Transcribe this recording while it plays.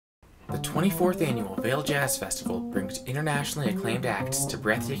The 24th annual Vail Jazz Festival brings internationally acclaimed acts to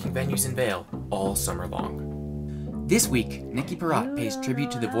breathtaking venues in Vail all summer long. This week, Nicki Parrott pays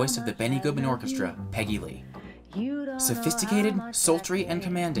tribute to the voice of the Benny Goodman Orchestra, Peggy Lee. Sophisticated, sultry, and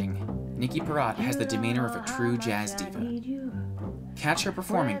commanding, Nicki Parrott has the demeanor of a true jazz diva. Catch her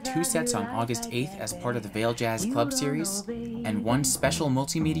performing 2 sets on August 8th as part of the Vail Jazz Club series, and 1 special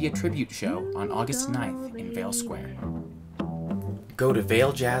multimedia tribute show on August 9th in Vail Square. Go to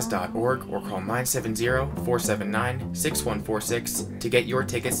vailjazz.org or call 970-479-6146 to get your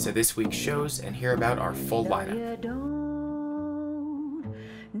tickets to this week's shows and hear about our full lineup.